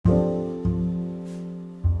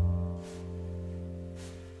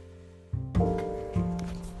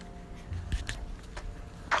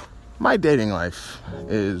My dating life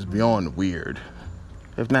is beyond weird.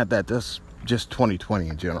 If not that, that's just 2020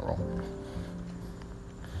 in general.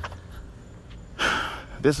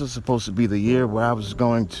 This was supposed to be the year where I was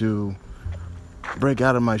going to break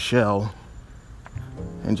out of my shell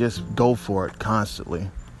and just go for it constantly.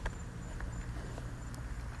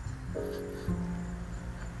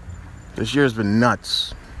 This year's been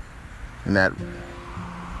nuts. And that,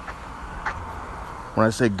 when I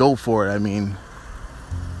say go for it, I mean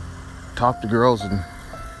talk to girls and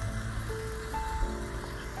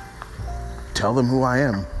tell them who I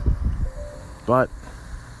am. But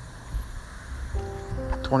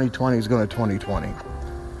 2020 is going to 2020.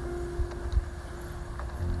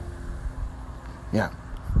 Yeah.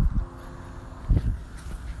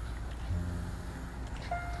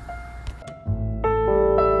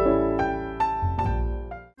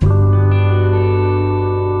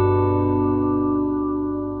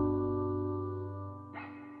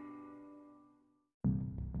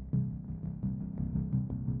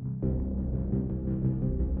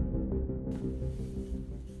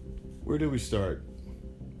 Where do we start?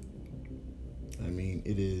 I mean,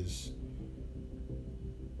 it is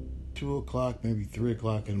 2 o'clock, maybe 3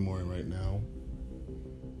 o'clock in the morning right now.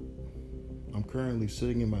 I'm currently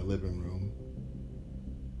sitting in my living room,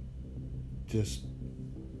 just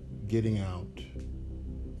getting out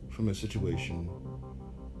from a situation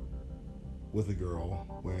with a girl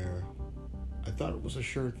where I thought it was a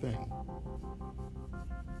sure thing,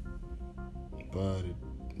 but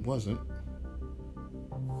it wasn't.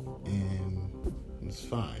 And it's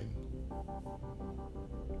fine.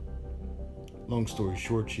 Long story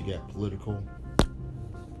short, she got political.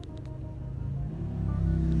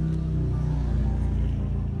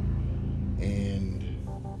 And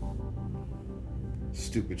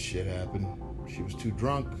stupid shit happened. She was too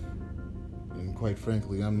drunk. And quite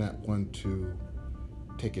frankly, I'm not one to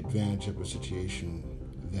take advantage of a situation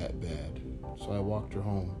that bad. So I walked her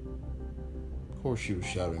home. Of course, she was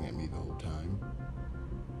shouting at me the whole time.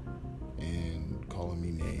 And calling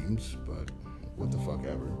me names, but what the fuck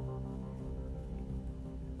ever.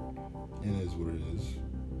 It is what it is.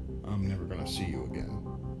 I'm never gonna see you again,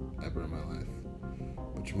 ever in my life.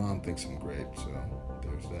 But your mom thinks I'm great, so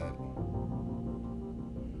there's that.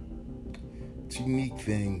 It's a unique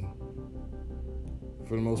thing.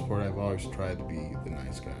 For the most part, I've always tried to be the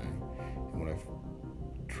nice guy. And when I've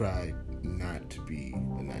tried not to be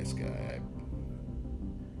the nice guy,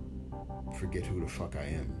 I forget who the fuck I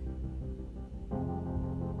am.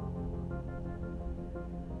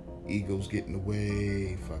 Egos get in the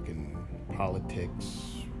way, fucking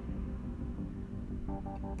politics,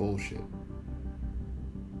 bullshit.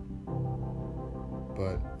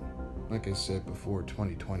 But, like I said before,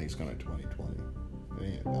 2020 is gonna 2020.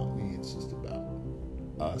 It ain't about me, it's just about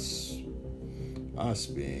us. Us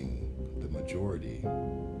being the majority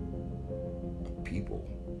of people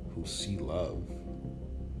who see love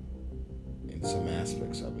in some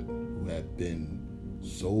aspects of it, who have been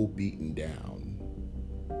so beaten down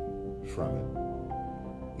from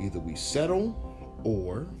it. Either we settle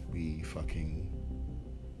or we fucking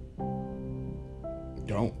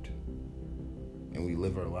don't, and we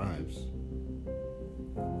live our lives.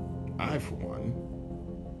 I, for one,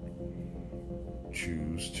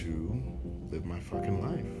 choose to live my fucking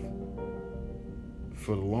life.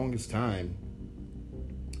 For the longest time,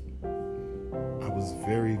 I was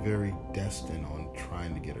very, very destined on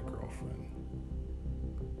trying to get a girlfriend.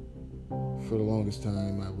 For the longest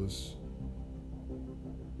time, I was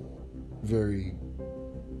very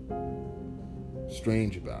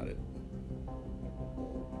strange about it.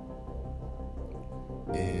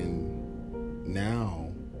 And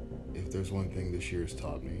now, if there's one thing this year has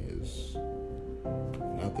taught me, is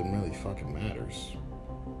nothing really fucking matters.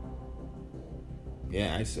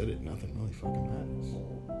 Yeah, I said it, nothing really fucking matters.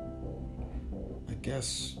 I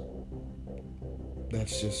guess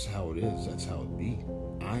that's just how it is, that's how it be.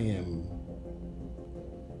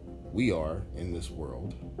 We are in this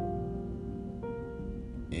world,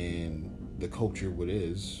 and the culture what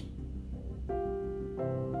is,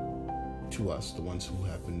 to us, the ones who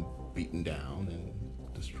have been beaten down and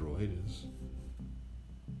destroyed, is,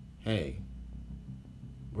 hey,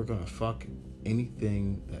 we're gonna fuck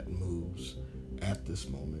anything that moves at this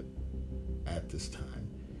moment, at this time.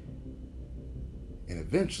 And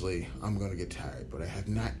eventually, I'm gonna get tired, but I have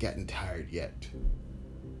not gotten tired yet.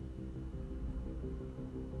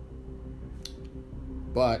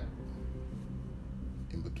 But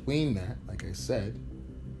in between that, like I said,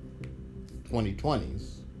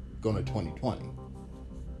 2020's going to 2020.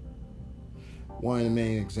 One of the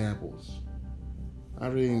main examples, I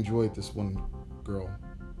really enjoyed this one girl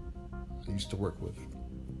I used to work with.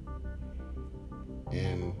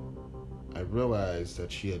 And I realized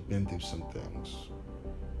that she had been through some things.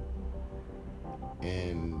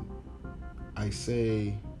 And I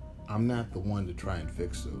say I'm not the one to try and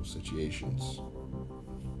fix those situations.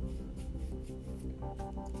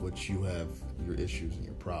 Which you have your issues and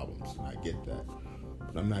your problems, and I get that.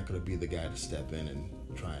 But I'm not going to be the guy to step in and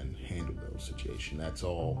try and handle those situations. That's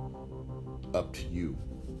all up to you.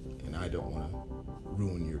 And I don't want to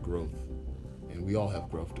ruin your growth. And we all have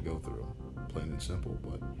growth to go through, plain and simple.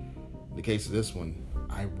 But in the case of this one,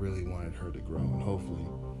 I really wanted her to grow, and hopefully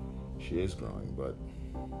she is growing. But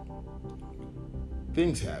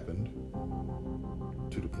things happened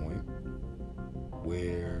to the point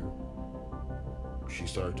where she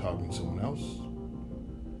started talking to someone else,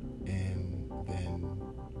 and then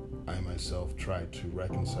I myself tried to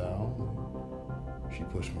reconcile. She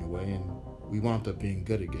pushed me away, and we wound up being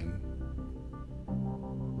good again.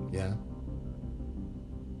 Yeah.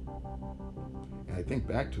 And I think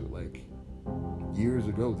back to it, like, years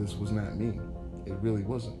ago, this was not me. It really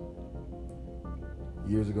wasn't.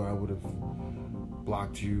 Years ago, I would have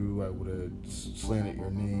blocked you, I would have slandered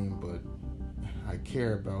your name, but I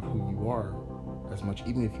care about who you are as much.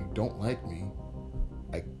 Even if you don't like me,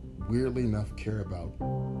 I weirdly enough care about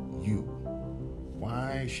you.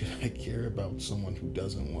 Why should I care about someone who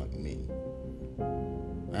doesn't want me?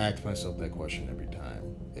 I ask myself that question every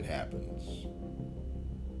time it happens.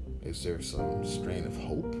 Is there some strain of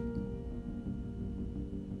hope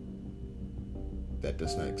that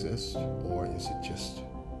does not exist? Or is it just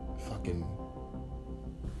fucking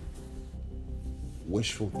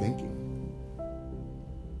wishful thinking?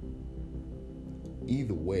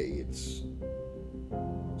 Either way, it's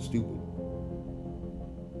stupid.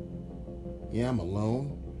 Yeah, I'm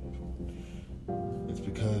alone. It's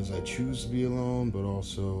because I choose to be alone, but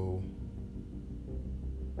also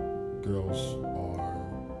girls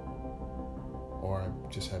or I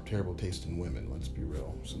just have terrible taste in women, let's be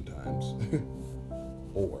real, sometimes.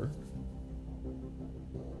 Or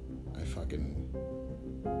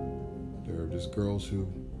there are just girls who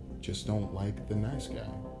just don't like the nice guy.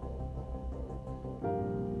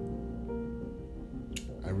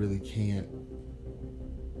 I really can't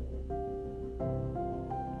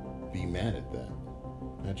be mad at that.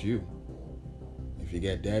 Not you. If you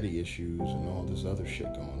got daddy issues and all this other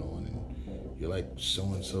shit going on, and you're like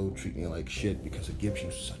so-and-so treating you like shit because it gives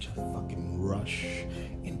you such a fucking rush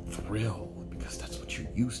and thrill because that's what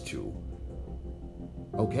you're used to.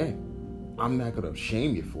 Okay, I'm not gonna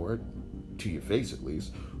shame you for it, to your face at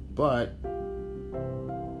least, but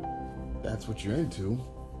that's what you're into.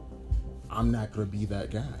 I'm not gonna be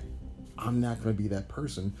that guy. I'm not gonna be that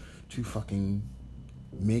person to fucking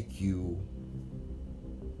make you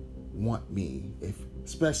want me,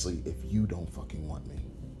 especially if you don't fucking want me.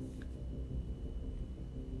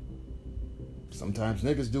 Sometimes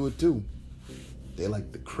niggas do it too. They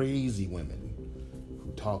like the crazy women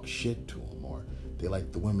who talk shit to them, or they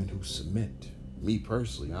like the women who submit. Me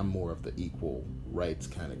personally, I'm more of the equal rights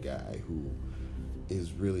kind of guy who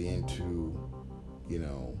is really into,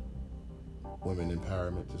 women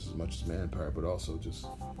empowerment just as much as man empowerment, but also just,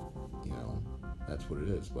 that's what it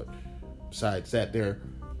is. But besides that, there are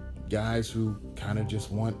guys who kind of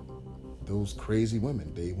just want those crazy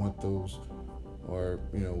women. They want those, or,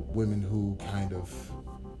 women who kind of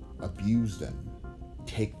abuse them,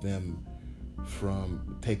 take them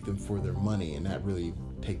for their money and not really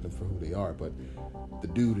take them for who they are. But the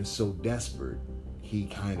dude is so desperate, he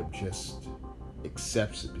kind of just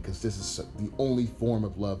accepts it because this is the only form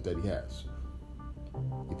of love that he has.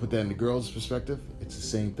 You put that in the girl's perspective, it's the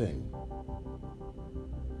same thing.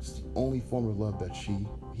 It's the only form of love that he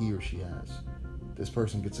or she has. This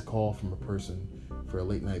person gets a call from a person for a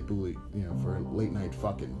late night bully, for a late night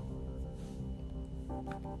fucking,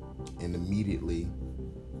 and immediately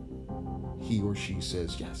he or she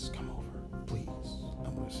says, yes, come over, please, I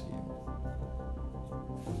want to see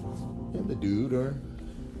you. And the dude, or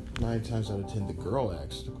 9 times out of 10, the girl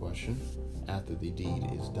asks the question after the deed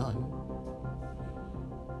is done,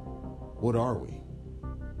 what are we?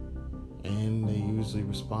 And they usually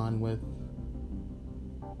respond with,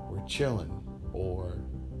 we're chilling, or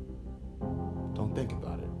don't think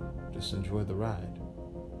about it, just enjoy the ride.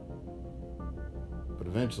 But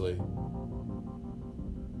eventually,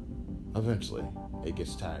 it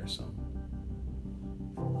gets tiresome.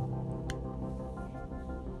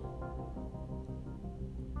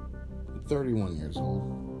 I'm 31 years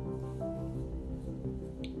old.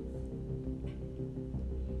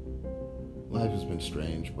 Life has been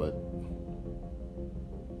strange, but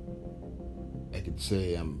I could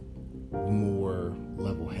say I'm more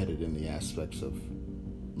level-headed in the aspects of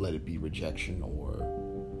let it be rejection or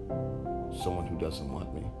someone who doesn't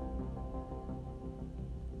want me.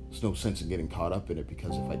 There's no sense in getting caught up in it,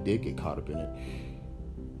 because if I did get caught up in it,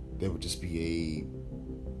 there would just be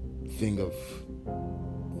a thing of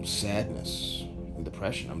sadness and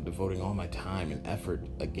depression. I'm devoting all my time and effort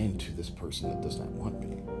again to this person that does not want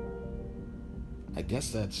me. I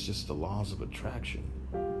guess that's just the laws of attraction.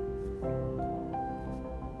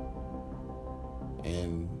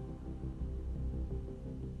 And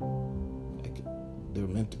they're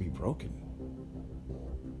meant to be broken.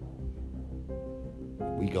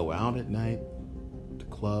 We go out at night to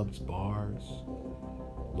clubs, bars,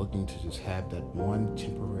 looking to just have that one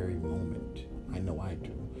temporary moment. I know I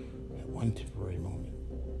do. That one temporary moment.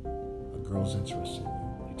 A girl's interested in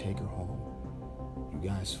you. You take her home. You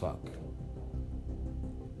guys fuck.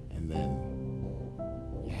 And then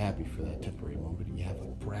you're happy for that temporary moment, and you have a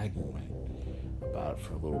bragging right about it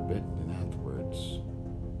for a little bit, and then afterwards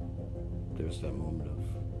there's that moment of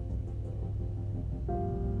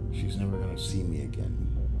she's never gonna see me again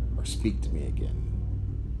or speak to me again,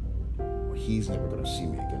 or he's never gonna see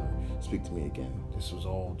me again or speak to me again. This was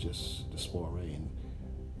all just the soiree, and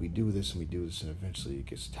we do this and we do this, and eventually it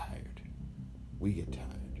gets tired. We get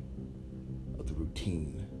tired of the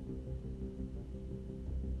routine.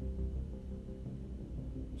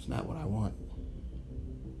 It's not what I want.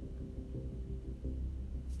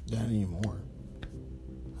 Not anymore.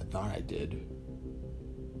 I thought I did.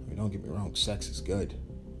 I mean, don't get me wrong, sex is good.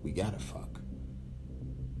 We gotta fuck.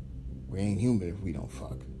 We ain't human if we don't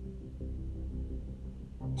fuck.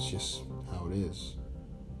 It's just how it is.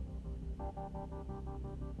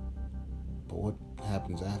 But what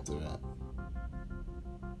happens after that?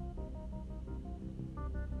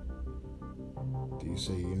 Do you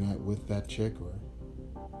say you're not with that chick, or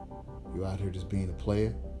you out here just being a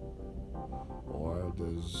player? Or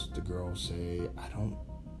does the girl say, I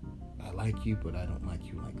like you, but I don't like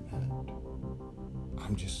you like that.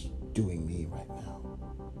 I'm just doing me right now,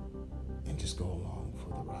 and just go along for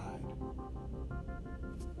the ride.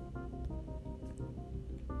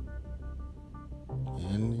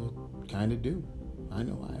 And you kind of do. I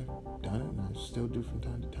know I've done it, and I still do from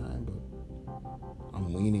time to time, but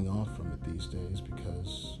I'm weaning off from it these days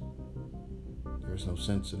because there's no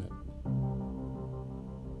sense in it.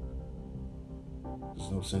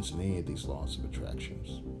 There's no sense in any of these laws of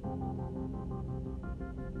attractions.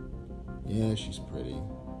 Yeah, she's pretty.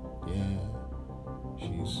 Yeah,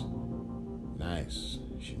 she's nice.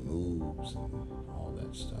 She moves and all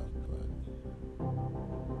that stuff, but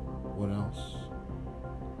what else?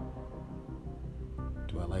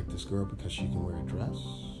 Do I like this girl because she can wear a dress?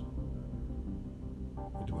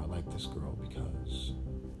 Or do I like this girl because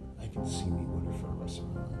I can see me with her for the rest of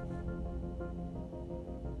my life?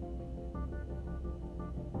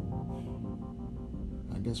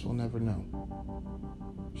 I guess we'll never know.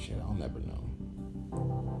 Shit, I'll never know.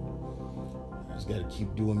 I just gotta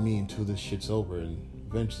keep doing me until this shit's over, and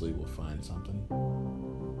eventually we'll find something.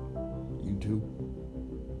 You too.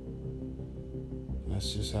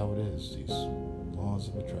 That's just how it is, these laws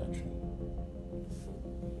of attraction.